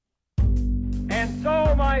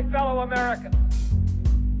my fellow Americans,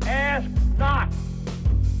 ask not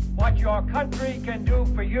what your country can do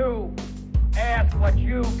for you. Ask what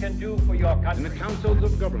you can do for your country. In the councils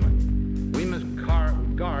of government, we must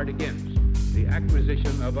guard against the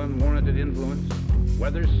acquisition of unwarranted influence,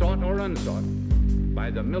 whether sought or unsought, by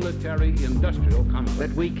the military-industrial complex.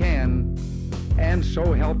 That we can, and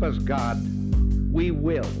so help us God, we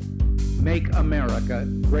will make America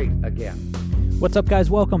great again. What's up, guys?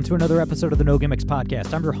 Welcome to another episode of the No Gimmicks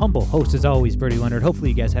Podcast. I'm your humble host, as always, Bertie Leonard. Hopefully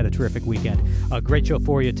you guys had a terrific weekend. A great show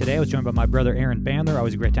for you today. I was joined by my brother, Aaron Bandler.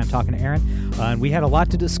 Always a great time talking to Aaron. And we had a lot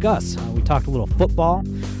to discuss. We talked a little football.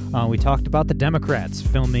 We talked about the Democrats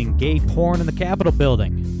filming gay porn in the Capitol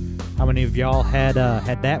building. How many of y'all had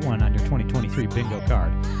that one on your 2023 bingo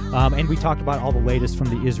card? And we talked about all the latest from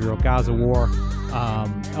the Israel-Gaza war.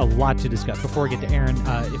 A lot to discuss. Before we get to Aaron,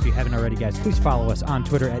 if you haven't already, guys, please follow us on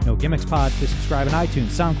Twitter at No Gimmicks Pod. Please subscribe on iTunes,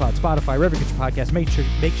 SoundCloud, Spotify, wherever you get your podcast. Make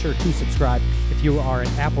sure to subscribe. If you are an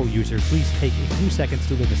Apple user, please take a few seconds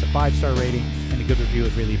to leave us a 5-star rating and a good review.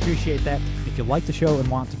 I'd really appreciate that. If you like the show and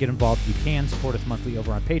want to get involved, you can support us monthly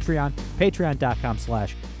over on Patreon,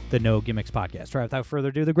 patreon.com/The No Gimmicks Podcast. Right, without further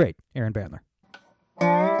ado, the great Aaron Bandler.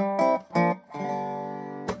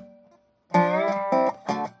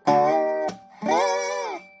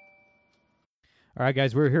 All right,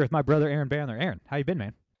 guys, we're here with my brother, Aaron Bandler. Aaron, how you been,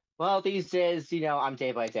 man? Well, these days, I'm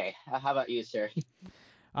day by day. How about you, sir?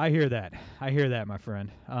 I hear that, my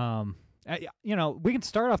friend. We can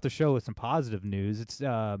start off the show with some positive news. It's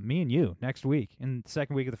me and you next week in the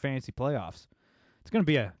second week of the fantasy playoffs. It's gonna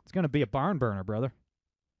be a barn burner, brother.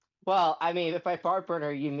 Well, I mean, if by barn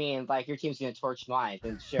burner you mean like your team's gonna torch mine,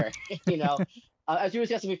 then sure. As we were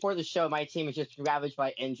discussing before the show, my team is just ravaged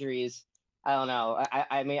by injuries. I don't know.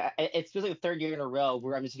 I mean, it's really the third year in a row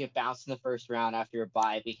where I'm just gonna get bounced in the first round after a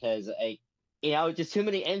bye because just too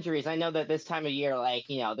many injuries. I know that this time of year,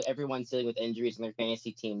 everyone's dealing with injuries in their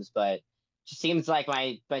fantasy teams, but it just seems like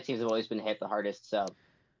my teams have always been hit the hardest. So,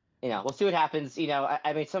 we'll see what happens.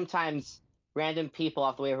 I mean, sometimes random people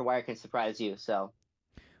off the waiver wire can surprise you. So,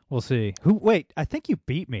 we'll see. Wait, I think you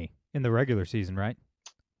beat me in the regular season, right?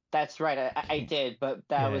 That's right. I did, but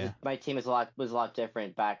my team was a lot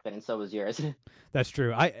different back then, and so was yours. That's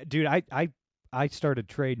true. I started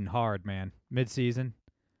trading hard, man, mid-season.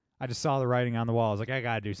 I just saw the writing on the wall. I was like, I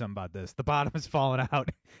got to do something about this. The bottom is falling out.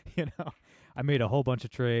 I made a whole bunch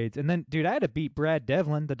of trades. And then, dude, I had to beat Brad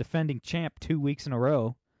Devlin, the defending champ, 2 weeks in a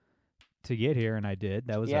row to get here, and I did.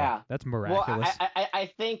 That's miraculous. Well,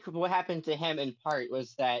 I think what happened to him in part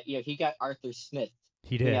was that, he got Arthur Smith.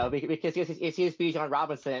 He did. Because he was Bijan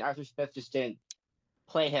Robinson, and Arthur Smith just didn't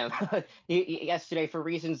play him yesterday for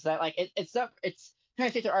reasons that, it's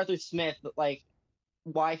kind of to Arthur Smith,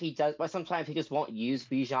 why sometimes he just won't use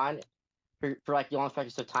Bijan for long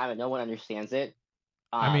stretches of time, and no one understands it.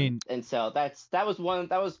 And so that was one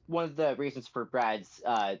of the reasons for Brad's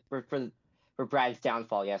for Brad's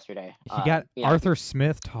downfall yesterday. He got Arthur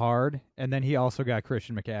Smith hard, and then he also got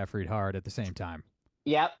Christian McCaffrey hard at the same time.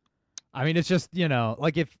 Yep. I mean, it's just,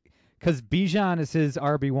 because Bijan is his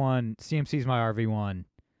RB1, CMC's my RB1.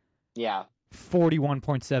 Yeah.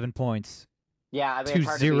 41.7 points. Yeah, I mean, to it's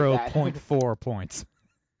hard to beat that. 0.4 points.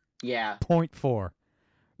 Yeah. 0.4.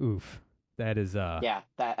 Oof. That is, Yeah,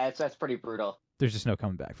 that's pretty brutal. There's just no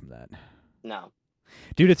coming back from that. No.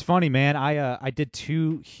 Dude, it's funny, man. I did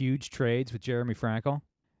 2 huge trades with Jeremy Frankel,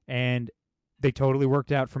 and they totally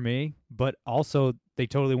worked out for me, but also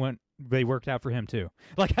they worked out for him too.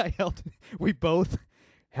 We both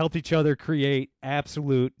helped each other create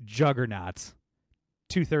absolute juggernauts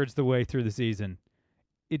 2/3 the way through the season.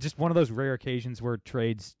 It's just one of those rare occasions where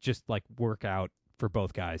trades just work out for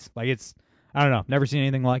both guys. I don't know, never seen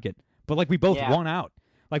anything like it. But we both won out.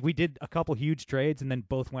 We did a couple huge trades and then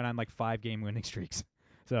both went on 5-game winning streaks.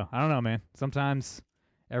 So I don't know, man. Sometimes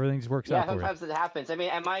everything just works out for you. Yeah, sometimes it happens. I mean,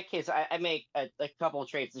 in my case, I make a couple of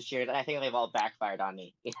trades this year, and I think they've all backfired on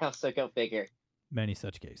me. So go figure. Many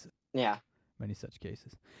such cases. Yeah. Many such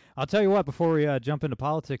cases. I'll tell you what, before we jump into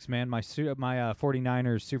politics, man, my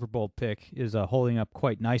 49ers Super Bowl pick is holding up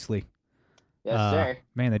quite nicely. Yes, sir.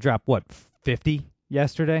 Man, they dropped, 50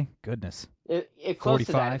 yesterday? Goodness. It close 45?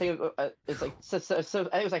 to that. I think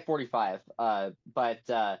it was 45.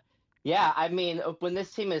 Yeah, I mean, when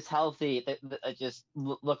this team is healthy, they just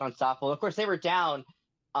look unstoppable. Of course, they were down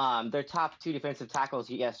their top 2 defensive tackles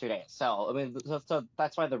yesterday. So, I mean, so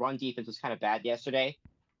that's why the run defense was kind of bad yesterday.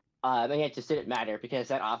 And it just didn't matter because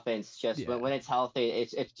that offense when it's healthy,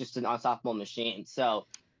 it's just an unstoppable machine. So,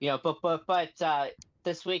 but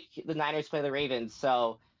this week the Niners play the Ravens.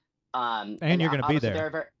 So, and you're going to be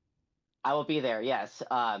there. I will be there. Yes.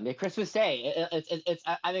 Christmas Day.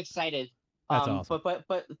 I'm excited. That's awesome.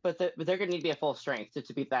 But they're going to need to be at full strength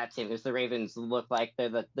to beat that team because the Ravens look like they're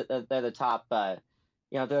the top they're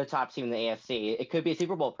the top team in the AFC. It could be a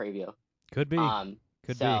Super Bowl preview. Could be.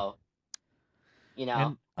 Could so, be.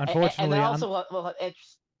 And unfortunately, and then also we'll have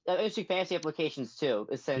interesting fantasy applications too,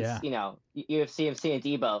 since you have CMC and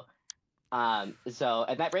Debo. So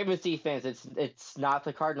and that Ravens defense, it's not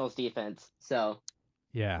the Cardinals defense. So.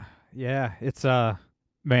 Yeah. It's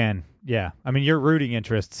man. Yeah. I mean, your rooting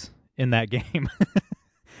interests in that game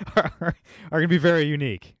are going to be very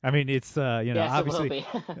unique. I mean, it's yes,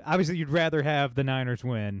 obviously you'd rather have the Niners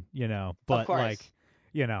win, but like,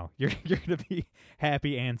 you're going to be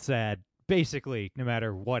happy and sad basically no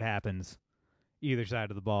matter what happens either side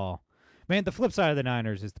of the ball. Man, the flip side of the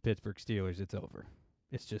Niners is the Pittsburgh Steelers. It's over.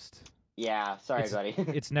 It's just sorry, buddy.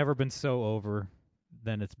 It's never been so over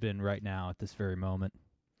than it's been right now at this very moment.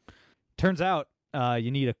 Turns out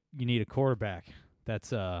you need a quarterback.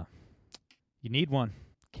 That's you need one.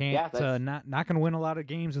 Can't not going to win a lot of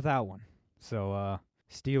games without one. So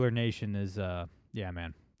Steeler Nation is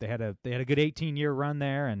man. They had a good 18-year run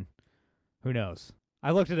there, and who knows?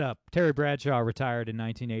 I looked it up. Terry Bradshaw retired in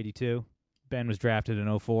 1982. Ben was drafted in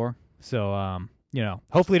 2004. So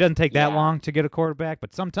hopefully it doesn't take that long to get a quarterback,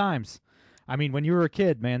 but sometimes, I mean, when you were a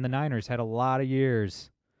kid, man, the Niners had a lot of years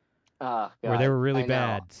where they were really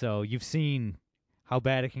bad. So you've seen how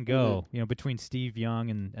bad it can go, between Steve Young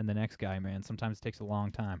and the next guy, man. Sometimes it takes a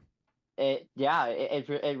long time. It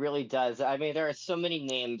really does. I mean, there are so many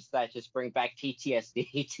names that just bring back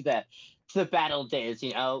PTSD to the battle days,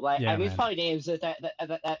 it's probably names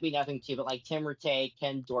that mean nothing to you, but like Tim Rattay,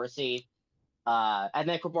 Ken Dorsey, and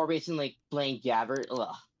then more recently Blaine Gabbert.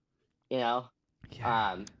 I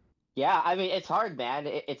mean, it's hard, man.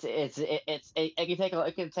 It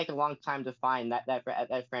can take a long time to find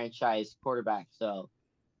that franchise quarterback. So,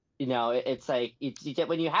 it's like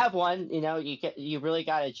when you have one, you really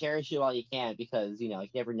gotta cherish it while you can because you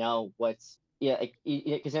never know because you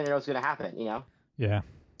never know what's gonna happen. Yeah.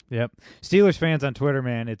 Yep. Steelers fans on Twitter,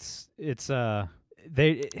 man. It's I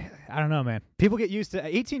don't know, man. People get used to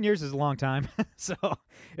 18 years is a long time, so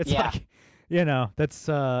it's like. That's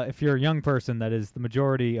if you're a young person, that is the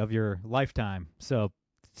majority of your lifetime. So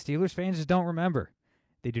Steelers fans just don't remember.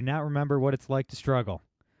 They do not remember what it's like to struggle.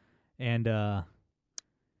 And, I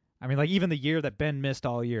mean, like, even the year that Ben missed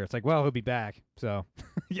all year, it's like, well, he'll be back. So,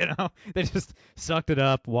 they just sucked it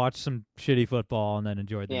up, watched some shitty football, and then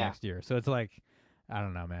enjoyed the next year. So it's like, I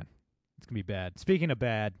don't know, man. It's going to be bad. Speaking of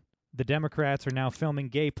bad, the Democrats are now filming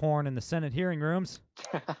gay porn in the Senate hearing rooms.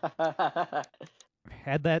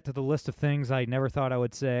 Add that to the list of things I never thought I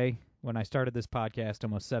would say when I started this podcast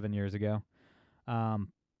almost 7 years ago.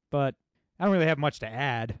 But I don't really have much to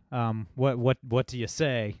add. What do you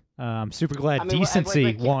say? I'm super glad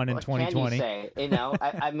decency won in 2020. What can you say?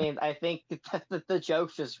 I mean, I think the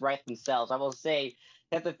jokes just write themselves. I will say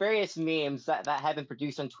that the various memes that have been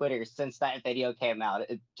produced on Twitter since that video came out,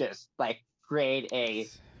 it just like grade A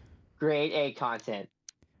content.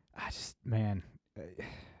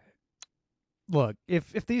 Look,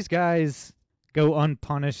 if these guys go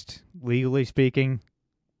unpunished, legally speaking,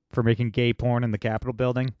 for making gay porn in the Capitol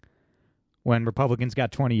building, when Republicans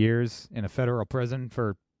got 20 years in a federal prison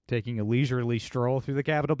for taking a leisurely stroll through the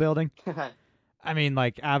Capitol building, I mean,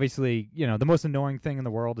 like, obviously, the most annoying thing in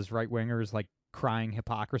the world is right-wingers, like, crying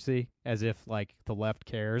hypocrisy, as if, like, the left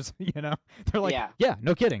cares, They're like, yeah,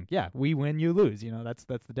 no kidding, yeah, we win, you lose, that's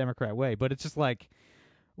the Democrat way. But it's just like,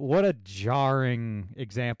 what a jarring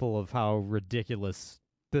example of how ridiculous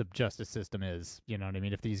the justice system is. You know what I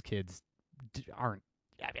mean? If these kids aren't,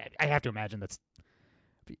 I have to imagine that's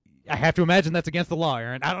against the law,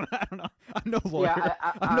 Aaron. I don't know. I'm no lawyer. Yeah,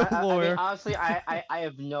 I'm no lawyer. I mean, honestly, I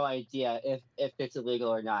have no idea if it's illegal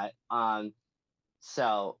or not.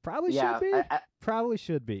 So probably should be. Probably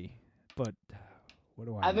should be. But what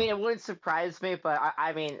do I know? I mean, it wouldn't surprise me, but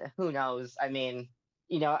I mean, who knows? I mean.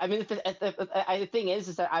 The thing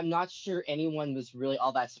is that I'm not sure anyone was really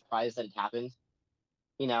all that surprised that it happened.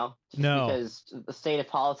 No. Because the state of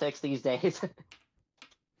politics these days.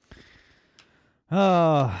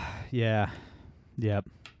 Oh, yeah. Yep.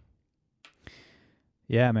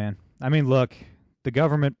 Yeah, man. I mean, look, the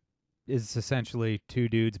government is essentially two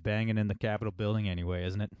dudes banging in the Capitol building anyway,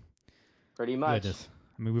 isn't it? Pretty much. Goodness.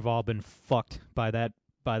 I mean, we've all been fucked by that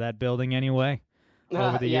building anyway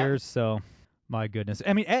over the years, so... My goodness.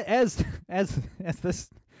 I mean, as this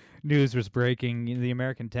news was breaking, the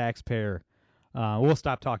American taxpayer, we'll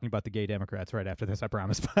stop talking about the gay Democrats right after this, I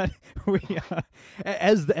promise. But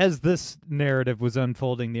as this narrative was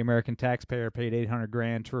unfolding, the American taxpayer paid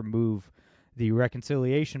 $800,000 to remove the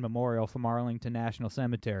Reconciliation Memorial from Arlington National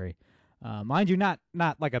Cemetery. Mind you, not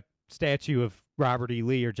like a statue of Robert E.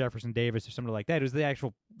 Lee or Jefferson Davis or something like that. It was the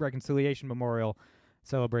actual Reconciliation Memorial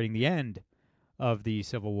celebrating the end of the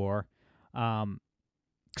Civil War. I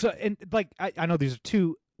know these are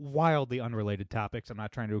two wildly unrelated topics. I'm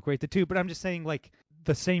not trying to equate the two, but I'm just saying, like,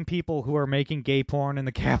 the same people who are making gay porn in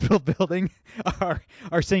the Capitol building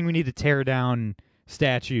are saying we need to tear down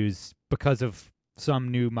statues because of some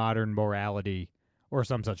new modern morality or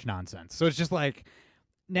some such nonsense. So it's just like,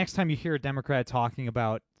 next time you hear a Democrat talking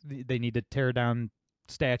about they need to tear down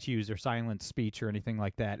statues or silence speech or anything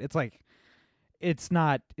like that, it's like, it's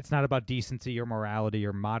not about decency or morality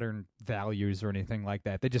or modern values or anything like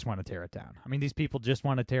that. They just want to tear it down. I mean, these people just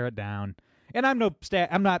want to tear it down. And I'm not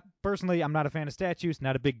a fan of statues,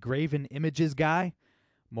 not a big graven images guy,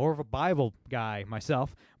 more of a Bible guy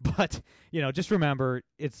myself. But, just remember,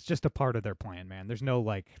 it's just a part of their plan, man. There's no,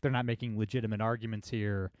 they're not making legitimate arguments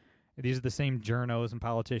here. These are the same journos and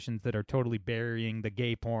politicians that are totally burying the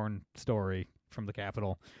gay porn story from the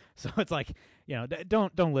Capitol. So it's like,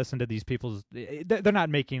 don't listen to these people's. They're not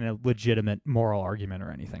making a legitimate moral argument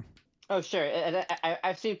or anything. Oh, sure. And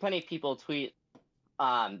I've seen plenty of people tweet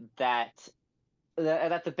that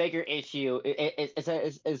the bigger issue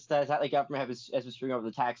is that the government has been screwing over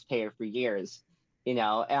the taxpayer for years. And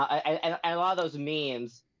a lot of those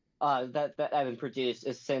memes that have been produced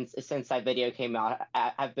since that video came out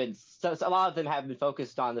have been so a lot of them have been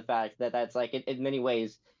focused on the fact that that's like in many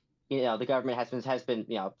ways, the government has been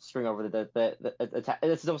screwing over the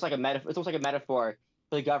it's almost like a metaphor. It's almost like a metaphor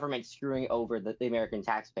for the government screwing over the American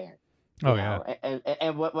taxpayer. Yeah.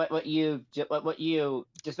 And what you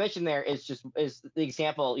just mentioned there is the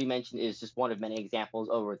example you mentioned is just one of many examples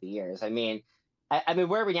over the years. I mean,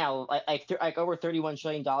 where are we now? Like over $31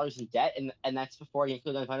 trillion in debt, and that's before you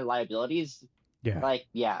include unfunded liabilities. Yeah.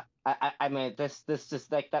 I mean, this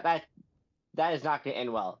just like that is not going to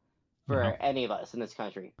end well for any of us in this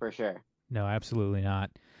country, for sure. No, absolutely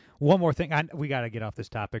not. One more thing, we got to get off this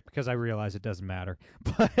topic because I realize it doesn't matter.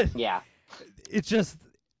 But yeah, it's just,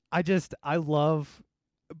 I love,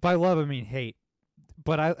 by love I mean hate,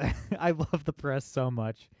 but I love the press so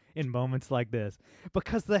much in moments like this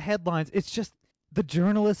because the headlines, it's just the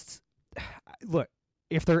journalists. Look,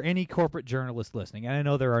 if there are any corporate journalists listening, and I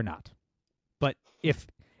know there are not, but if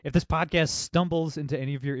this podcast stumbles into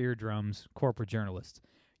any of your eardrums, corporate journalists,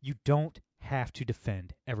 you don't have to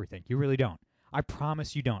defend everything. You really don't. I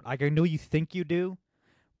promise you don't. I know you think you do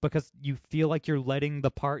because you feel like you're letting the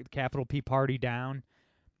capital P party down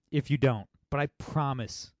if you don't. But I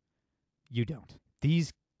promise you don't.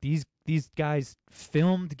 These guys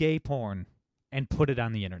filmed gay porn and put it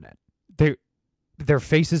on the internet. Their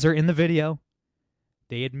faces are in the video.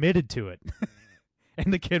 They admitted to it.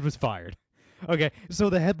 And the kid was fired. Okay, so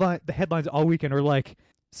the headlines all weekend are like,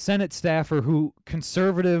 Senate staffer who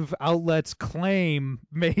conservative outlets claim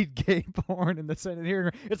made gay porn in the Senate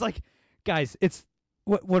hearing. It's like, guys, it's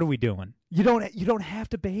what are we doing? You don't have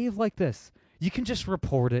to behave like this. You can just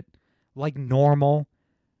report it like normal.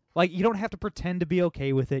 Like, you don't have to pretend to be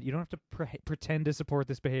okay with it. You don't have to pretend to support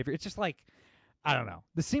this behavior. It's just like, I don't know.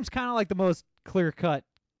 This seems kind of like the most clear-cut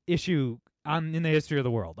issue in the history of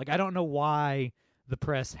the world. Like, I don't know why the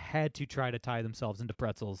press had to try to tie themselves into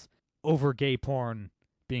pretzels over gay porn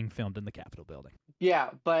being filmed in the Capitol building.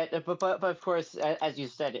 Yeah, but of course, as you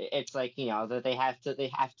said, it's like that they have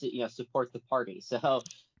to support the party. So,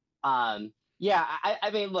 yeah,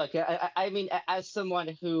 I mean, look, I mean, as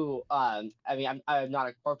someone who I'm not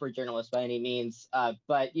a corporate journalist by any means,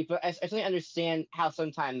 but I certainly understand how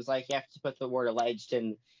sometimes like you have to put the word alleged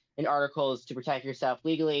in articles to protect yourself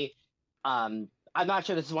legally. I'm not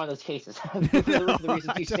sure this is one of those cases. The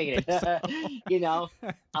reasons you stated. So.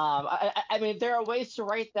 I mean, there are ways to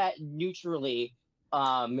write that neutrally,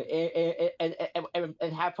 and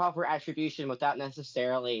have proper attribution without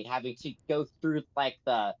necessarily having to go through like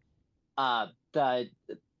without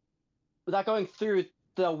going through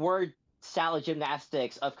the word salad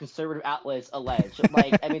gymnastics of conservative outlets alleged.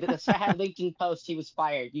 Like, I mean, the guy had LinkedIn post, he was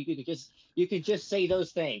fired. You could just say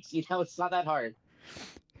those things. It's not that hard.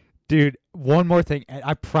 Dude, one more thing.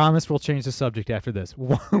 I promise we'll change the subject after this.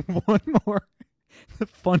 One more. The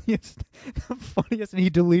funniest, and he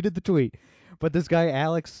deleted the tweet. But this guy,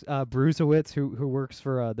 Alex Brusewitz, who works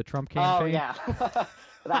for the Trump campaign. Oh, yeah.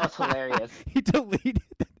 That was hilarious. He deleted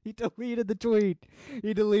the tweet.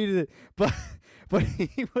 He deleted it. But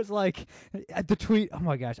he was like, the tweet, oh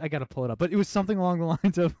my gosh, I got to pull it up. But it was something along the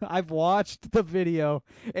lines of, I've watched the video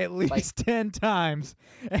at least 10 times.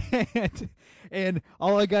 And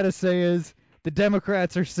all I got to say is the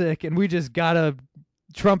Democrats are sick and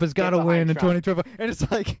Trump has got to win in 2012. And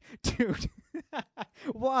it's like, dude,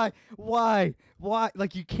 Why?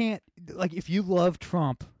 Like, you can't, like, if you love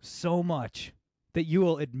Trump so much that you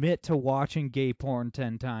will admit to watching gay porn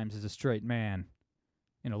 10 times as a straight man,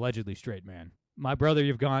 an allegedly straight man. My brother,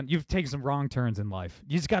 you've taken some wrong turns in life.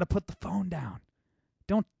 You just got to put the phone down.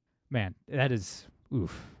 Don't, man, that is,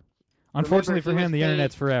 oof. Unfortunately for him, the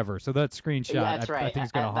internet's forever. So that screenshot, Yeah, that's right. I think,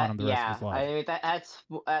 is going to haunt him the rest of his life. I mean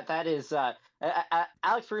that is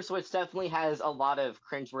Alex Bruce definitely has a lot of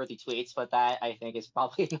cringeworthy tweets, but that I think is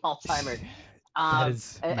probably an all-timer.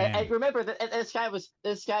 And remember that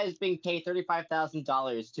this guy is being paid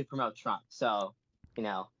 $35,000 to promote Trump. So,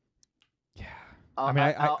 Yeah. I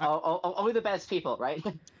mean, only the best people, right?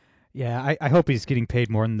 Yeah, I hope he's getting paid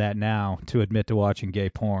more than that now to admit to watching gay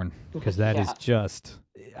porn, because that is just,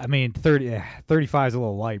 I mean, 35 is a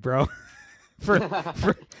little light, bro, for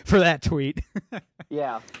that tweet.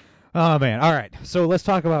 Yeah. Oh, man. All right. So let's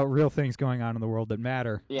talk about real things going on in the world that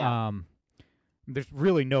matter. Yeah. There's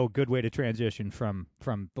really no good way to transition from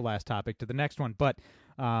the last topic to the next one, but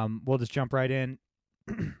we'll just jump right in.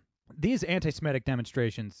 These anti-Semitic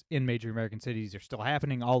demonstrations in major American cities are still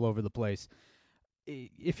happening all over the place.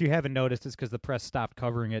 If you haven't noticed, it's because the press stopped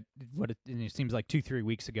covering it. It seems like 2-3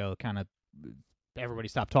 weeks ago, kind of everybody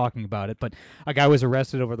stopped talking about it. But a guy was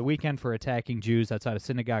arrested over the weekend for attacking Jews outside a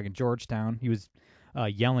synagogue in Georgetown. He was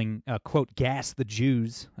yelling, quote, "gas the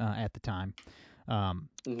Jews" at the time,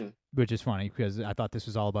 which is funny because I thought this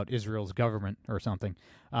was all about Israel's government or something.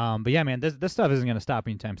 But yeah, man, this stuff isn't going to stop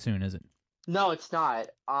anytime soon, is it? No, it's not.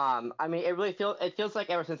 I mean, it feels like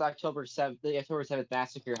ever since the October 7th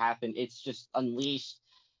massacre happened, it's just unleashed,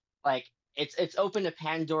 like it's opened a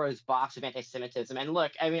Pandora's box of anti-Semitism. And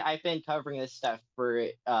look, I mean, I've been covering this stuff for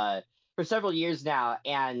several years now,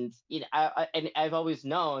 and I've always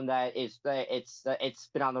known that it's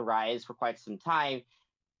been on the rise for quite some time.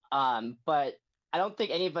 But I don't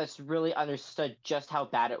think any of us really understood just how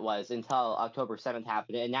bad it was until October 7th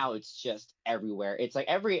happened, and now it's just everywhere. It's like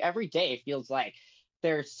every day it feels like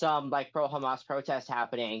there's some like pro-Hamas protest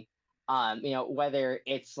happening. Whether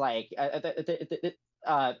it's like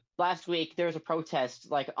last week there was a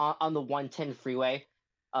protest like on the 110 freeway,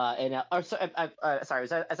 it's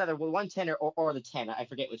either 110 or the 10. I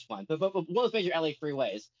forget which one, but one of those major LA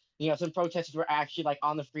freeways. Some protesters were actually like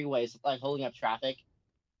on the freeways, like holding up traffic.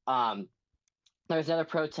 There's another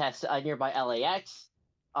protest nearby LAX.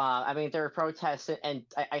 I mean, there were protests, and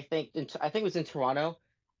I think it was in Toronto,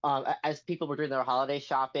 as people were doing their holiday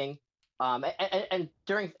shopping. And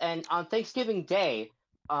on Thanksgiving Day,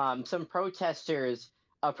 some protesters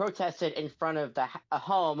protested in front of a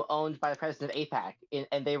home owned by the president of AIPAC,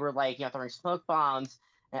 and they were like, throwing smoke bombs,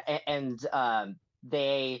 and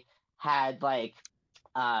they had like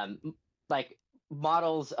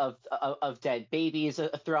models of dead babies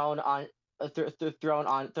thrown on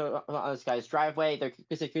this guy's driveway. They're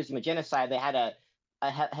accusing him of genocide. They had a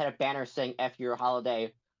banner saying "F your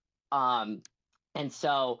holiday," and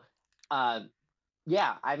so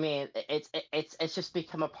yeah, I mean, it's just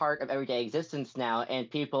become a part of everyday existence now, and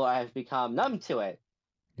people have become numb to it.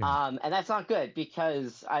 Yeah. And that's not good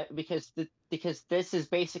because this is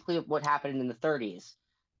basically what happened in the 30s.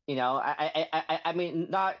 I mean,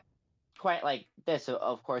 not quite like this,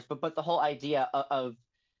 of course, but the whole idea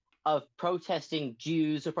of protesting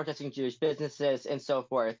Jews or protesting Jewish businesses and so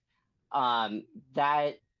forth,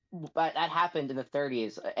 that happened in the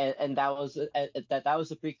 30s, and that was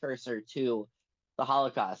the precursor to the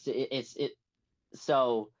Holocaust. I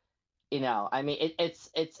mean,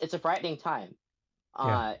 it's a frightening time.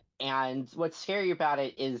 Yeah. And what's scary about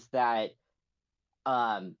it is that,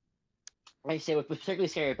 what's particularly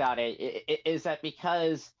scary about it is that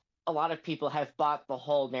because a lot of people have bought the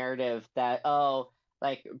whole narrative that,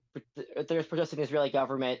 like, there's protesting the Israeli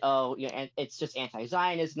government, and it's just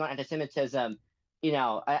anti-Zionism, not anti-Semitism.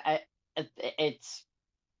 It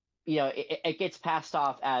gets passed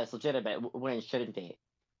off as legitimate when it shouldn't be.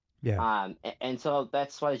 Yeah. And so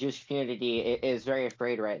that's why the Jewish community is very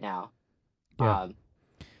afraid right now. Yeah.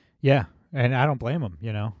 Yeah, and I don't blame them.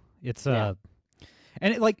 It's and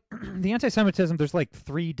the anti-Semitism. There's like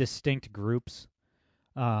 3 distinct groups,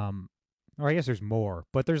 or I guess there's more,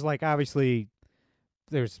 but there's like obviously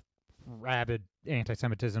there's rabid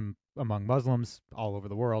anti-Semitism among Muslims all over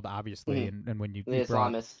the world, obviously, and when the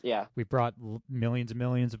Islamists, we brought millions and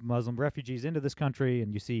millions of Muslim refugees into this country,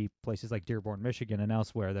 and you see places like Dearborn, Michigan, and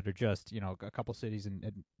elsewhere that are just, a couple cities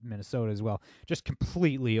in Minnesota as well, just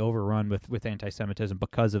completely overrun with anti-Semitism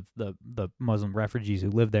because of the Muslim refugees who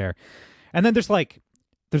live there. And then there's like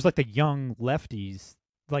the young lefties.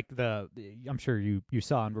 Like I'm sure you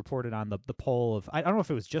saw and reported on the poll of, I don't know if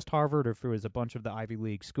it was just Harvard or if it was a bunch of the Ivy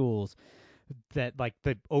League schools, that like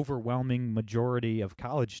the overwhelming majority of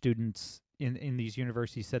college students in these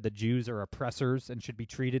universities said that Jews are oppressors and should be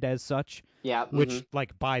treated as such. Yeah. Which,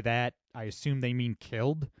 like, by that, I assume they mean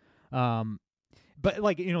killed. But,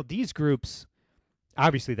 like, these groups,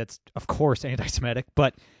 obviously that's, of course, anti-Semitic,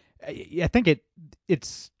 but I think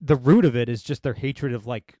it's the root of it is just their hatred of,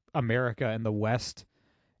 like, America and the West.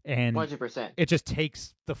 And 100%. it just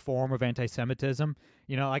takes the form of anti-Semitism.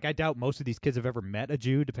 Like, I doubt most of these kids have ever met a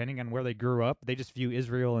Jew, depending on where they grew up. They just view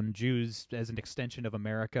Israel and Jews as an extension of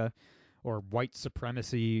America or white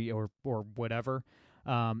supremacy or whatever.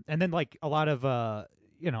 And then, like, a lot of,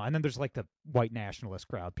 and then there's, like, the white nationalist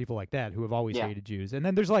crowd, people like that who have always hated Jews. And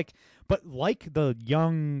then there's, like, but like the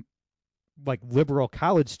young, like, liberal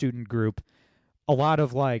college student group, a lot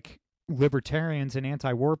of, like, libertarians and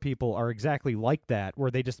anti-war people are exactly like that,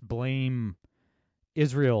 where they just blame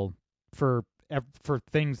Israel for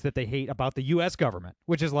things that they hate about the U.S. government,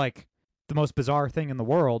 which is like the most bizarre thing in the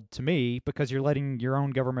world to me, because you're letting your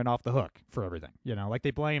own government off the hook for everything. Like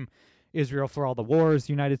they blame Israel for all the wars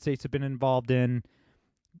the United States have been involved in,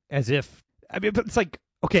 as if, but it's like,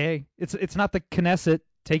 okay, it's not the Knesset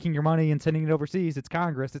taking your money and sending it overseas. It's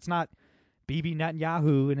Congress. It's not Bibi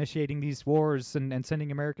Netanyahu initiating these wars and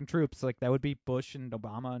sending American troops. Like, that would be Bush and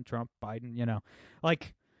Obama and Trump, Biden,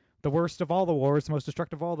 Like, the worst of all the wars, the most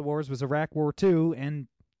destructive of all the wars was Iraq War II, and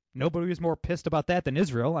nobody was more pissed about that than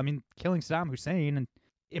Israel. I mean, killing Saddam Hussein and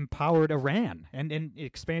empowered Iran and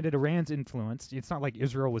expanded Iran's influence. It's not like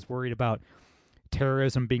Israel was worried about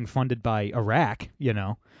terrorism being funded by Iraq,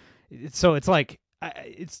 So it's like,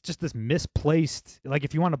 it's just this misplaced, like,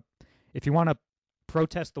 if you want to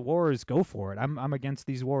protest the wars, go for it. I'm against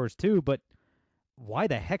these wars too, but why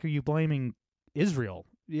the heck are you blaming Israel?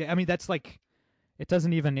 Yeah, I mean, that's like, it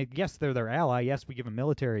doesn't even, yes, they're their ally. Yes, we give them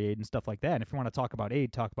military aid and stuff like that. And if you want to talk about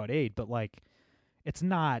aid, talk about aid. But, like, it's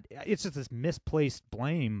just this misplaced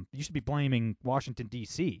blame. You should be blaming Washington,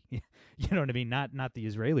 D.C. You know what I mean? Not the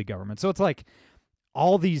Israeli government. So it's like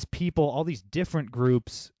all these people, all these different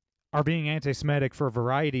groups are being anti-Semitic for a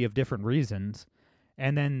variety of different reasons.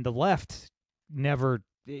 And then the left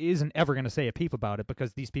isn't ever going to say a peep about it,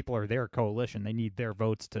 because these people are their coalition. They need their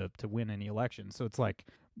votes to win any election. So it's like,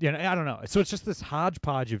 I don't know. So it's just this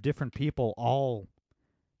hodgepodge of different people all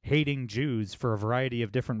hating Jews for a variety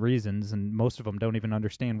of different reasons, and most of them don't even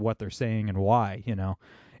understand what they're saying and why.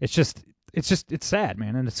 It's sad,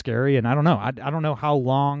 man, and it's scary. And I don't know. I don't know how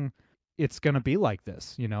long it's going to be like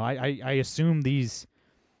this. I assume these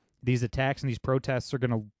attacks and these protests are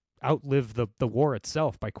going to outlive the war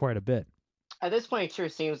itself by quite a bit. At this point, it sure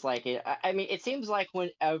seems like it. I mean, it seems like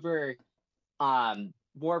whenever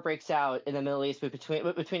war breaks out in the Middle East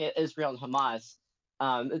between Israel and Hamas,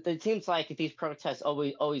 it seems like these protests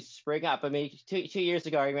always spring up. I mean, 2 years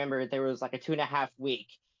ago, I remember there was like a 2.5 week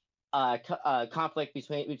conflict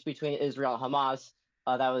between Israel and Hamas.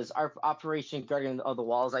 That was our Operation Guardian of the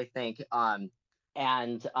Walls, I think. And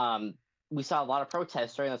we saw a lot of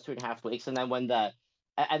protests during those 2.5 weeks, and then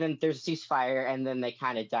then there's a ceasefire, and then they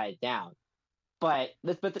kind of died down. But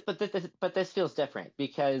this feels different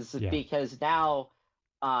because now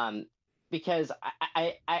because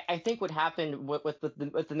I think what happened with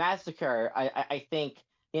the massacre, I think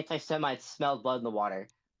the anti-Semites smelled blood in the water,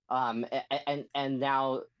 and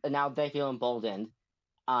now they feel emboldened,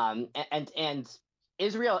 and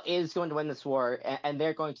Israel is going to win this war, and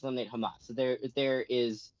they're going to eliminate Hamas. So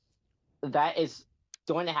that is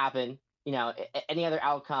going to happen. Any other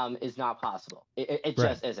outcome is not possible. It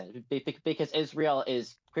just isn't, because Israel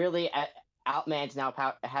is clearly outmanned now,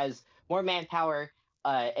 has more manpower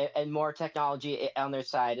and more technology on their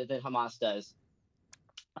side than Hamas does.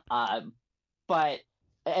 But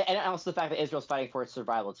also the fact that Israel's fighting for its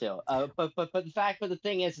survival too. But the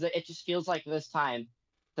thing is that it just feels like this time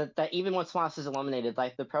that even once Hamas is eliminated,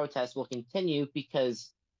 like, the protests will continue,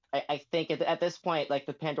 because I think at this point, like,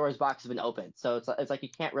 the Pandora's box has been opened. So it's like you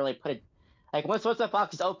can't really put it, like, once that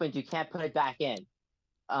box is opened, you can't put it back in.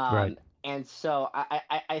 Right. And so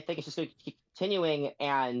I think it's just going to keep continuing.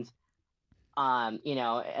 And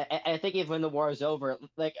I think even when the war is over,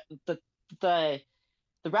 like, the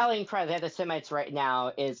rallying cry of the anti-Semites right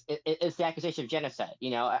now is the accusation of genocide.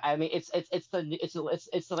 I mean, it's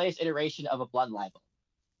the latest iteration of a blood libel.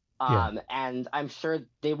 And I'm sure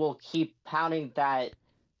they will keep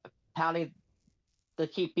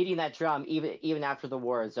keep beating that drum even after the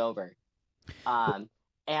war is over. And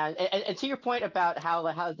to your point about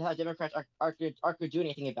how Democrats aren't going to do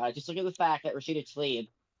anything about it, just look at the fact that Rashida Tlaib,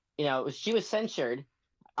 she was censured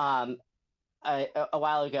a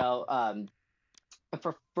while ago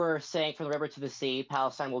for saying "from the river to the sea,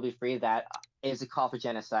 Palestine will be free." That is a call for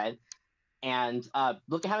genocide. And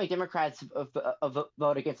look at how many Democrats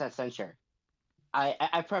vote against that censure.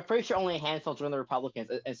 I'm pretty sure only a handful joined the Republicans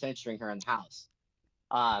in censuring her in the House.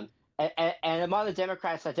 And among the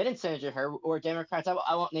Democrats that didn't censure her were Democrats.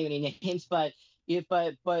 I won't name any names, but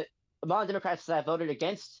among the Democrats that voted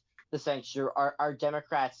against the censure are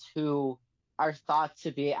Democrats who are thought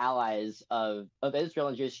to be allies of Israel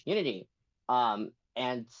and Jewish community, and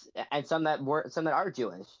some that are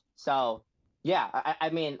Jewish. So yeah, I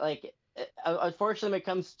mean, like, unfortunately, when it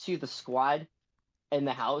comes to the squad in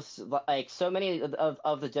the House, like, so many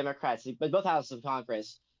of the Democrats, but both houses of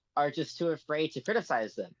Congress, are just too afraid to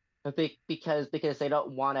criticize them, because they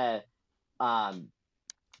don't want to,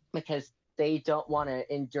 because they don't want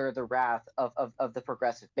to endure the wrath of the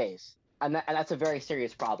progressive base, and that's a very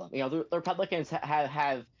serious problem. You know, the Republicans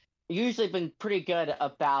have usually been pretty good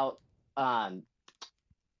about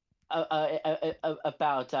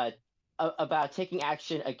taking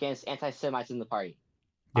action against anti-Semites in the party.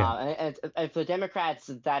 Yeah. And for the Democrats,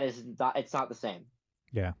 it's not the same.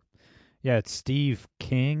 Yeah. Yeah, it's Steve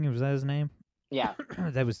King, was that his name? Yeah.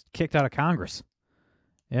 That was kicked out of Congress.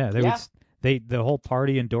 Yeah, the whole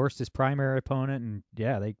party endorsed his primary opponent, and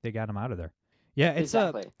yeah, they got him out of there. Yeah, it's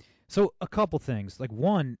exactly. So a couple things. Like,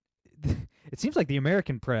 one, it seems like the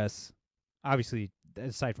American press, obviously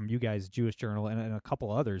aside from you guys, Jewish Journal, and a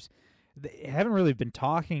couple others, they haven't really been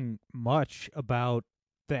talking much about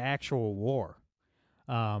the actual war.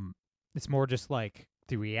 It's more just like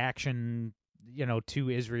the reaction, to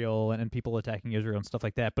Israel and people attacking Israel and stuff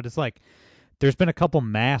like that. But it's like there's been a couple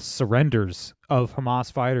mass surrenders of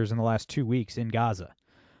Hamas fighters in the last 2 weeks in Gaza.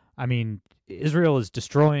 I mean, Israel is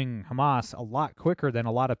destroying Hamas a lot quicker than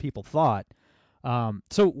a lot of people thought.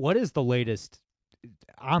 So what is the latest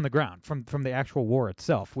on the ground from the actual war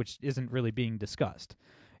itself, which isn't really being discussed?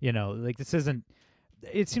 Like, this isn't.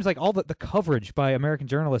 It seems like all the coverage by American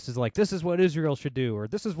journalists is like, this is what Israel should do, or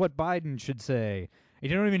this is what Biden should say. You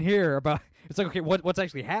don't even hear about. It's like, okay, what's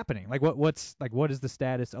actually happening? Like, what is the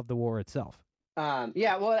status of the war itself?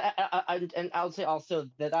 Yeah, well, and I would say also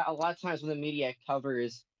that a lot of times when the media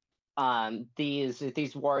covers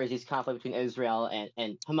these wars, these conflicts between Israel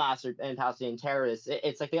and Hamas and Palestinian terrorists,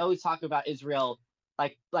 it's like they always talk about Israel,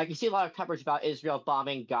 like you see a lot of coverage about Israel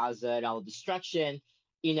bombing Gaza and all the destruction,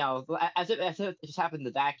 as if it just happened in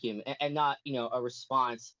the vacuum, and not, a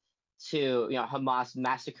response to, Hamas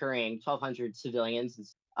massacring 1,200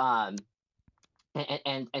 civilians, and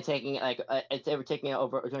taking, like, they were taking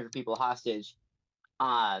over 200 people hostage.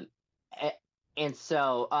 And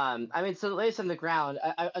so, I mean, so the latest on the ground,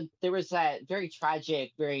 there was that very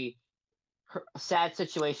tragic, very sad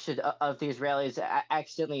situation of the Israelis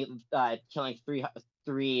accidentally killing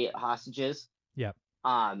three hostages. Yep.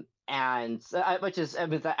 And which is, I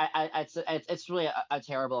mean, it's really a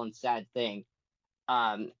terrible and sad thing.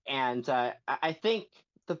 And I think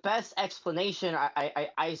the best explanation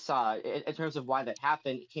I saw in terms of why that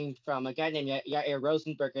happened came from a guy named Yair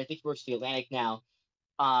Rosenberg. I think he works for the Atlantic now.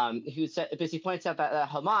 Who basically points out that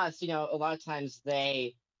Hamas, a lot of times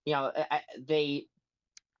they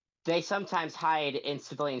sometimes hide in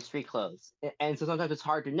civilian street clothes, and so sometimes it's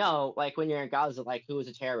hard to know, like, when you're in Gaza, like, who is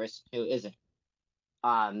a terrorist, who isn't.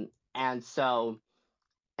 And so,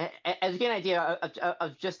 as you get an idea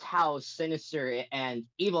of just how sinister and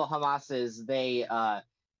evil Hamas is, I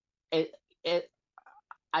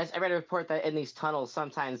read a report that in these tunnels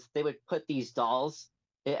sometimes they would put these dolls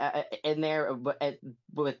in there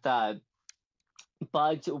with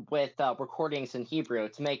bugged with recordings in Hebrew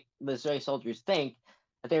to make the Israeli soldiers think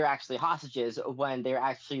that they were actually hostages, when they're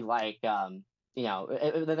actually, like,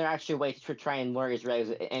 they're actually a way to try and lure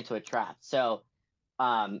Israelis into a trap. So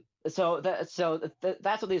that's what the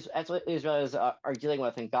Israelis are dealing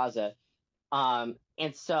with in Gaza. And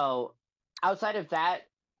so, outside of that,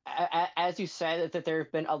 as you said, that there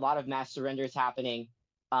have been a lot of mass surrenders happening.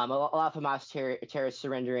 A lot of Hamas terrorists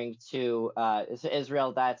surrendering to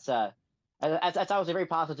Israel. That's always a very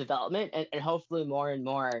positive development, and hopefully more and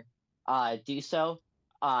more do so.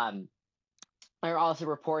 There are also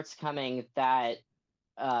reports coming that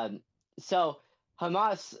so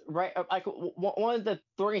Hamas, right? Like, one of the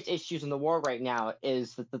thorniest issues in the war right now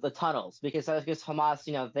is the tunnels, because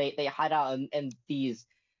Hamas, they hide out in these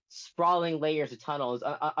sprawling layers of tunnels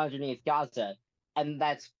underneath Gaza, and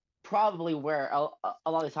that's probably where a lot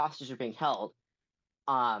of these hostages are being held.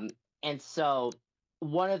 And so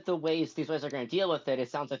one of the ways these guys are going to deal with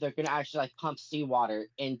it sounds like they're going to actually, like, pump seawater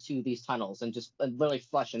into these tunnels and just literally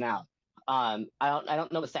flush them out. I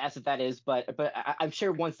don't know what status of that is, but I'm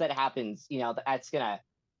sure once that happens, that's going to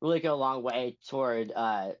really go a long way toward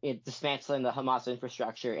dismantling the Hamas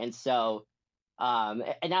infrastructure. And so, and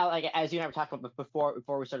now, like, as you and I were talking about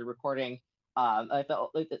before we started recording,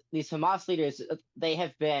 these Hamas leaders, they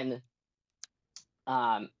have been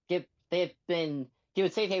given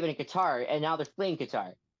safe haven in Qatar, and now they're fleeing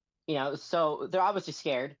Qatar. So they're obviously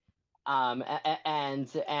scared. And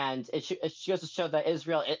it goes to show that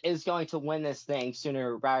Israel is going to win this thing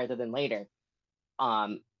sooner rather than later.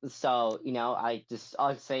 So all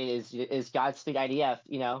I say is Godspeed IDF.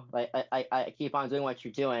 I keep on doing what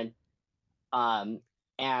you're doing.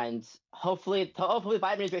 And hopefully the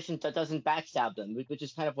Biden administration doesn't backstab them, which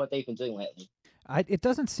is kind of what they've been doing lately. It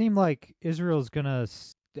doesn't seem like Israel's gonna.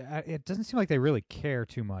 It doesn't seem like they really care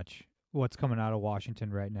too much what's coming out of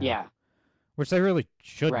Washington right now. Yeah. Which they really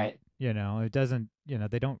shouldn't. Right. It doesn't.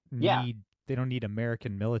 They don't need. Yeah. They don't need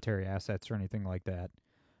American military assets or anything like that.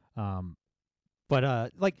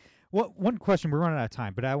 But one question, we're running out of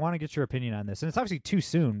time, but I want to get your opinion on this, and it's obviously too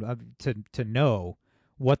soon to know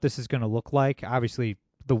what this is going to look like. Obviously,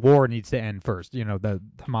 the war needs to end first. The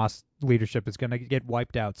Hamas leadership is going to get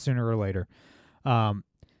wiped out sooner or later. But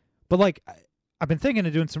I've been thinking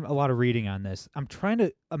of doing a lot of reading on this. I'm trying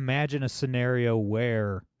to imagine a scenario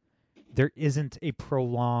where there isn't a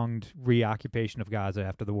prolonged reoccupation of Gaza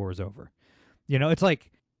after the war is over. It's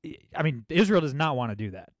Israel does not want to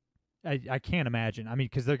do that. I can't imagine.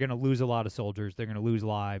 Because they're going to lose a lot of soldiers. They're going to lose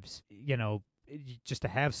lives. Just to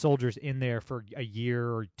have soldiers in there for a year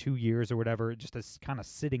or 2 years or whatever, just as kind of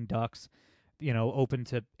sitting ducks, open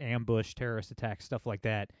to ambush, terrorist attacks, stuff like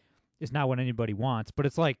that, is not what anybody wants. But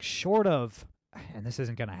it's short of, and this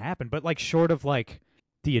isn't going to happen, but short of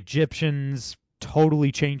the Egyptians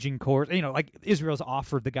totally changing course. Israel's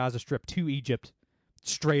offered the Gaza Strip to Egypt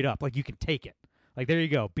straight up. You can take it. There you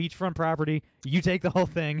go, beachfront property. You take the whole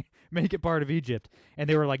thing, make it part of Egypt. And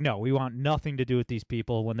they were like, no, we want nothing to do with these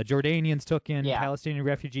people. When the Jordanians took in Palestinian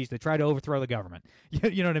refugees, they tried to overthrow the government.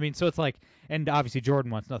 You know what I mean? So it's and obviously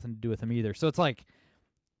Jordan wants nothing to do with them either. So it's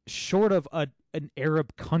short of an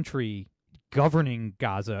Arab country governing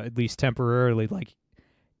Gaza, at least temporarily,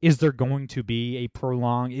 is there going to be a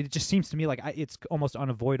prolonged? It just seems to me it's almost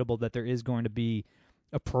unavoidable that there is going to be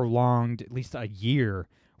a prolonged, at least a year,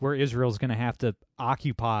 where Israel's going to have to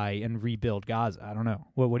occupy and rebuild Gaza. I don't know.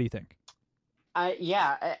 What do you think?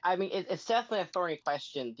 It's definitely a thorny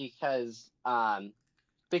question because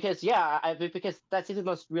that's the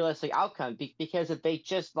most realistic outcome. Because if they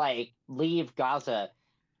just leave Gaza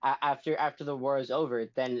after the war is over,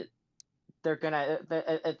 then they're gonna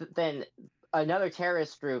then another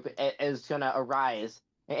terrorist group is gonna arise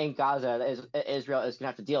in Gaza that Israel is gonna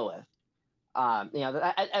have to deal with.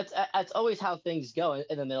 That's always how things go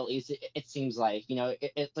in the Middle East. It seems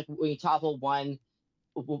it's when you topple one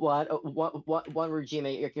regime,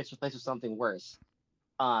 it gets replaced with something worse.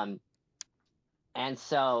 And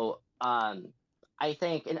so I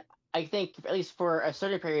think at least for a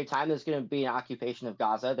certain period of time, there's going to be an occupation of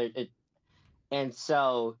Gaza. And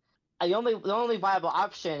so the only viable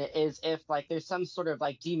option is if there's some sort of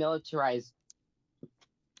demilitarized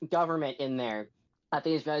government in there that the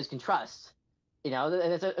Israelis can trust. The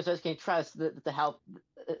Israelis can trust the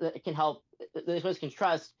Israelis can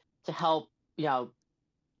trust to help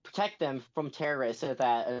protect them from terrorists in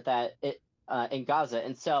Gaza.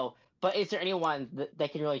 And so, but is there anyone that they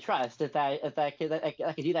can really trust that can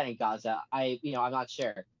do that in Gaza? I'm not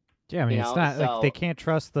sure. Yeah, it's not they can't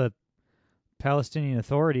trust the Palestinian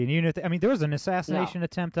Authority, and even if there was an assassination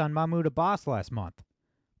attempt on Mahmoud Abbas last month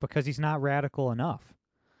because he's not radical enough.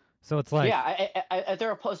 So it's there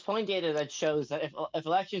are polling data that shows that if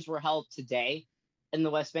elections were held today in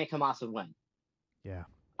the West Bank, Hamas would win. Yeah.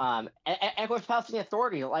 And of course, Palestinian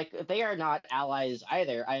Authority, they are not allies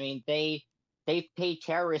either. They pay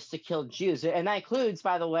terrorists to kill Jews, and that includes,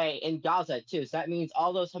 by the way, in Gaza too. So that means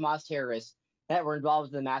all those Hamas terrorists that were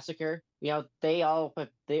involved in the massacre, they're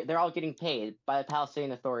all getting paid by the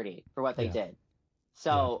Palestinian Authority for what they did.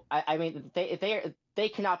 So they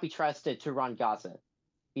cannot be trusted to run Gaza.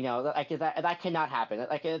 That cannot happen.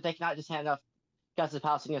 They cannot just hand off Gaza to the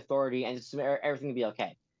Palestinian Authority and just everything will be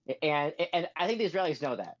okay. And I think the Israelis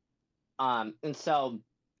know that. And so,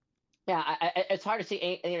 it's hard to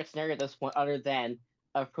see any other scenario at this point other than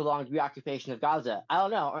a prolonged reoccupation of Gaza. I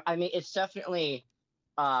don't know. It's definitely,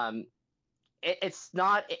 there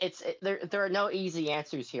are no easy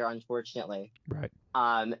answers here, unfortunately. Right.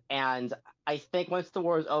 And I think once the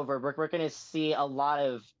war is over, we're going to see a lot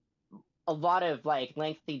of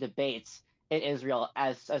lengthy debates in Israel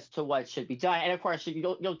as to what should be done. And of course,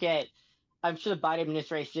 you'll get, I'm sure the Biden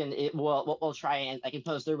administration will try and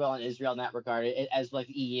impose their will on Israel in that regard, as the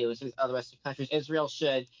EU and other Western countries. Israel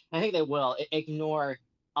should, and I think they will, ignore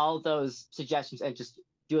all those suggestions and just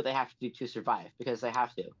do what they have to do to survive, because they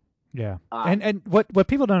have to. Yeah. And what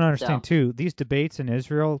people don't understand too, these debates in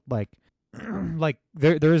Israel, like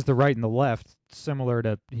there is the right and the left, similar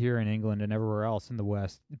to here in England and everywhere else in the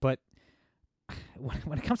West. But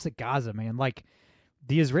when it comes to Gaza, man, like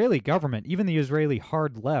the Israeli government, even the Israeli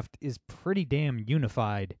hard left, is pretty damn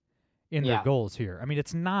unified in their goals here. I mean,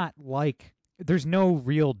 it's not like there's no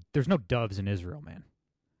doves in Israel, man.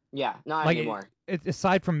 Yeah, not like, anymore.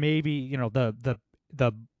 Aside from maybe the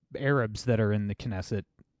Arabs that are in the Knesset,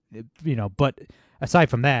 but aside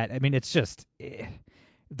from that, I mean, it's just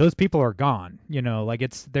those people are gone. Like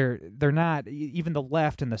they're not even the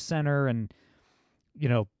left and the center and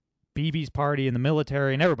Bibi's party and the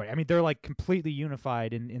military and everybody. I mean, they're like completely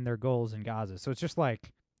unified in their goals in Gaza. So it's just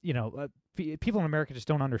like people in America just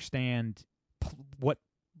don't understand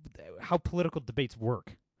how political debates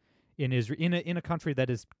work in Israel in a country that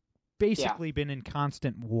has basically been in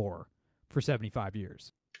constant war for 75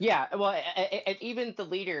 years. Yeah, well, and even the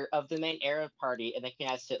leader of the main Arab party in the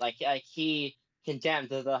Knesset, like he condemned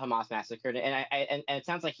the Hamas massacre, and it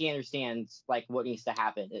sounds like he understands like what needs to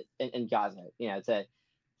happen in Gaza,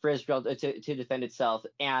 for Israel to defend itself.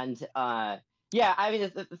 And yeah, I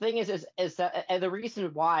mean the thing is that and the reason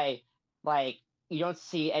why like you don't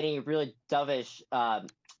see any really dovish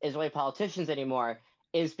Israeli politicians anymore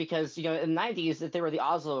is because in the 90s that there were the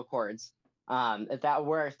Oslo Accords. That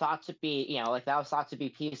were thought to be, that was thought to be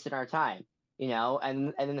peace in our time,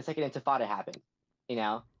 and then the second Intifada happened,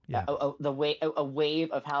 a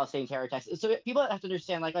wave of Palestinian terror attacks. So people have to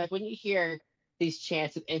understand, like when you hear these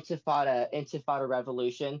chants of Intifada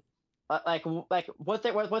revolution, like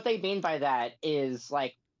what they mean by that is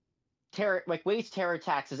like terror, like waged terror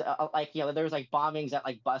attacks is there was like bombings at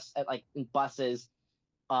in buses.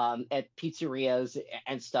 At pizzerias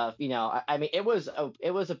and stuff, I mean, it was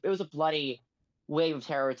a bloody wave of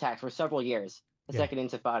terror attacks for several years, the Second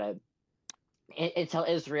Intifada, until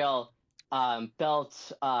Israel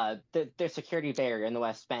built their security barrier in the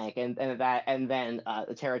West Bank, and then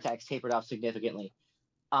the terror attacks tapered off significantly.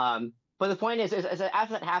 But the point is that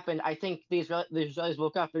after that happened, I think the Israelis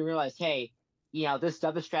woke up and realized, hey, this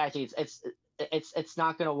strategy, it's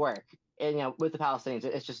not going to work, with the Palestinians,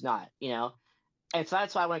 it's just not, And so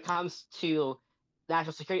that's why when it comes to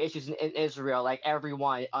national security issues in Israel, like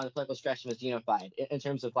everyone on the political spectrum is unified in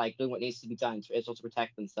terms of like doing what needs to be done for Israel to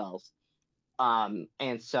protect themselves. And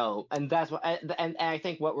that's what, and I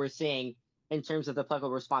think what we're seeing in terms of the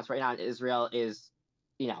political response right now in Israel is,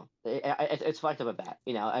 it's reflective of that.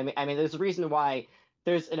 I mean, there's a reason why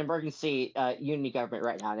there's an emergency unity government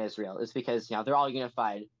right now in Israel. Is because they're all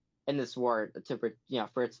unified in this war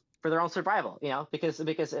for their own survival, because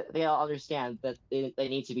they all understand that they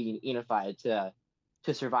need to be unified to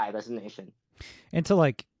survive as a nation. And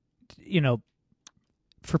to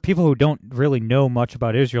for people who don't really know much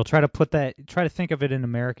about Israel, try to think of it in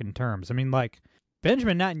American terms. I mean, like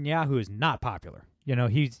Benjamin Netanyahu is not popular.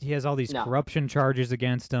 He has all these corruption charges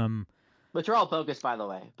against him, which are all bogus, by the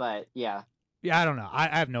way. But yeah, I don't know.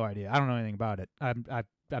 I have no idea. I don't know anything about it.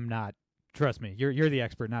 I'm not. Trust me, you're the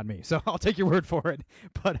expert, not me. So I'll take your word for it.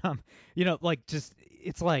 But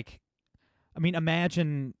it's like, I mean,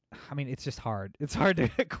 imagine. I mean, it's just hard. It's hard to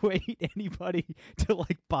equate anybody to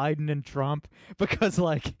like Biden and Trump because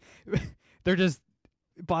like they're just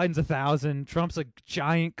Biden's 1,000, Trump's a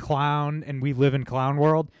giant clown, and we live in clown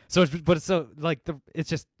world. So it's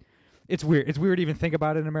weird. It's weird to even think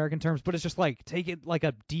about it in American terms. But it's just like take it like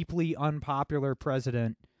a deeply unpopular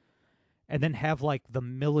president. And then have like the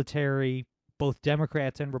military, both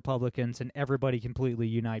Democrats and Republicans, and everybody completely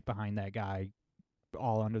unite behind that guy,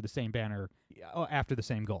 all under the same banner, after the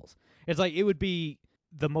same goals. It's like it would be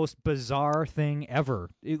the most bizarre thing ever.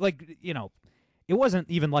 It wasn't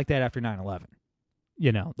even like that after 9/11.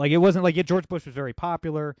 Like it wasn't like George Bush was very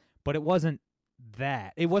popular, but it wasn't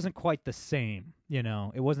that. It wasn't quite the same.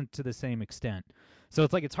 It wasn't to the same extent. So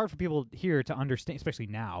it's like it's hard for people here to understand, especially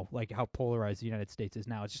now, like how polarized the United States is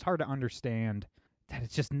now. It's just hard to understand that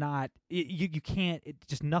it's just not. You can't.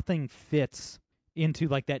 Just nothing fits into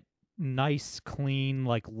like that nice, clean,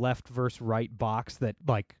 like left versus right box that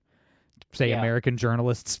like say American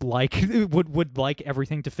journalists would like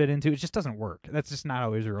everything to fit into. It just doesn't work. That's just not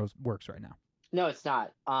how Israel works right now. No, it's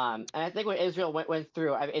not. And I think what Israel went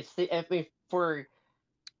through, for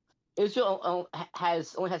Israel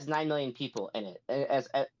only has 9 million people in it,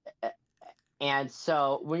 and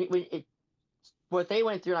so what they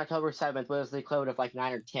went through on October 7th was the equivalent of like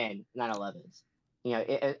 9 or 10 9/11s.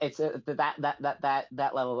 It's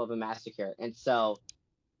that level of a massacre, and so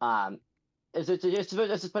just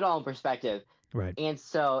to put it all in perspective. Right. And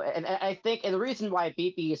so, and I think, and the reason why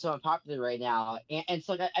Bibi is so unpopular right now, and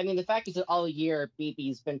so, I mean, the fact is that all year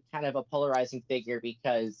Bibi's been kind of a polarizing figure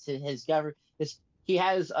because his government, he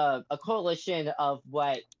has a coalition of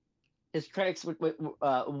what his critics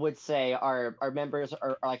would say are members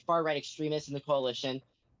are like far right extremists in the coalition.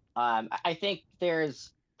 I think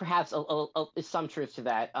there's perhaps some truth to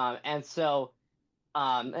that, and so.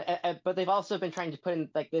 But they've also been trying to put in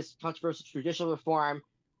like this controversial judicial reform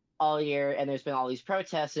all year, and there's been all these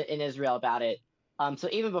protests in Israel about it. So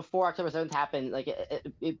even before October 7th happened, like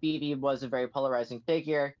Bibi was a very polarizing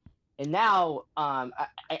figure, and now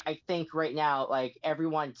I think right now like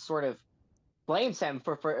everyone sort of blames him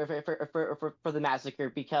for the massacre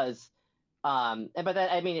because but then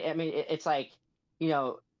it's like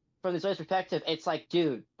from the Israeli perspective, it's like,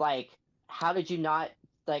 dude, like how did you not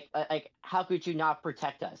like how could you not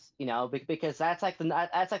protect us? Because that's like the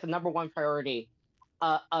number one priority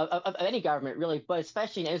of any government, really, but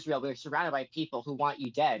especially in Israel, we're surrounded by people who want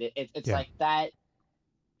you dead. It's Yeah. like that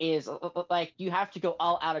is like you have to go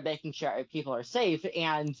all out of making sure people are safe,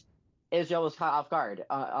 and Israel was caught off guard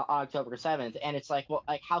on October 7th, and it's like, well,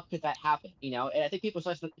 like how could that happen? And I think people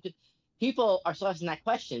are still asking that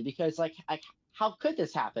question because like how could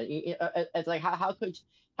this happen? It's like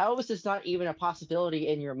how was this not even a possibility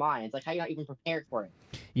in your minds? Like how are you not even prepared for it?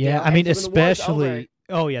 Yeah, I mean, so when the war's especially. over,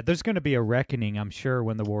 Oh yeah, there's going to be a reckoning, I'm sure,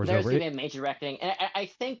 when the war's there's over. going to be a major reckoning, and I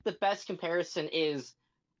think the best comparison is,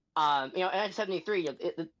 in 1973,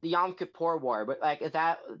 the Yom Kippur War, but like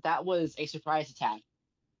that was a surprise attack.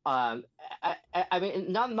 I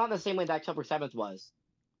mean, not the same way that October 7th was,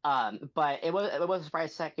 but it was a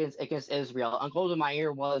surprise attack against Israel. And Golda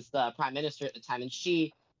Meir was the prime minister at the time, and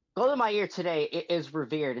Golda Meir today is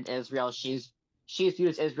revered in Israel. She's viewed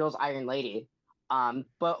as Israel's Iron Lady.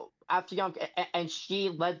 But after and she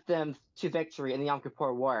led them to victory in the Yom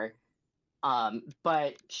Kippur War.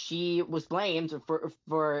 But she was blamed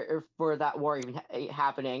for that war even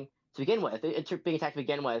happening to begin with, being attacked to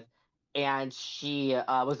begin with, and she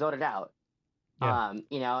was voted out. Yeah.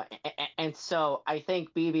 And so I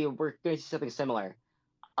think Bibi, we're going to see something similar.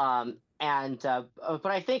 But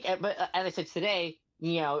I think, but as I said today,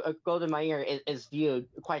 Golda Meir is viewed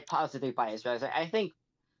quite positively by Israel. I think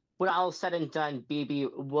when all is said and done, Bibi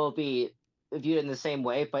will be viewed in the same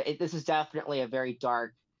way. But this is definitely a very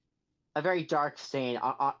dark stain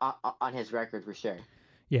on his record for sure.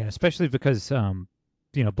 Yeah, especially because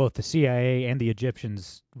both the CIA and the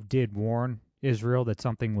Egyptians did warn Israel that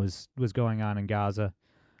something was going on in Gaza.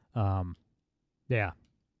 Yeah,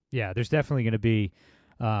 there's definitely going to be,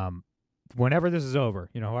 whenever this is over,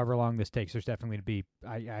 however long this takes, there's definitely going to be,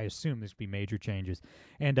 I assume there's going to be major changes.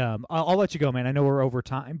 And I'll let you go, man. I know we're over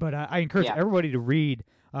time, but I encourage everybody to read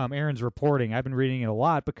Aaron's reporting. I've been reading it a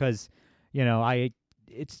lot because,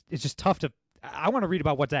 it's just tough to. I want to read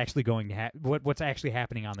about what's actually going to what's actually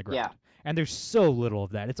happening on the ground. Yeah. And there's so little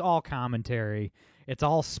of that. It's all commentary. It's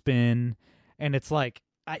all spin, and it's like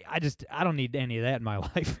I don't need any of that in my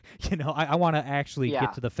life. I want to actually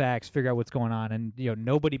get to the facts, figure out what's going on, and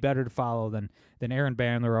nobody better to follow than Aaron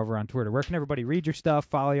Bandler over on Twitter. Where can everybody read your stuff,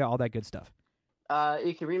 follow you, all that good stuff?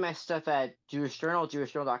 You can read my stuff at Jewish Journal,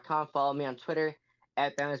 jewishjournal.com. Follow me on Twitter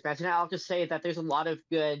at Bandler's Mansion. I'll just say that there's a lot of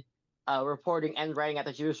good reporting and writing at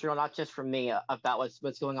the Jewish Journal, not just from me, about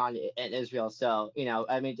what's going on in Israel. So,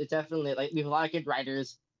 it's definitely like we have a lot of good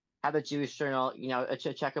writers at the Jewish Journal.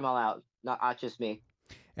 Check them all out, not just me.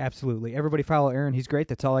 Absolutely. Everybody follow Aaron. He's great.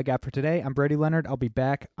 That's all I got for today. I'm Brady Leonard. I'll be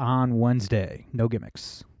back on Wednesday. No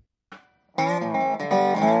gimmicks.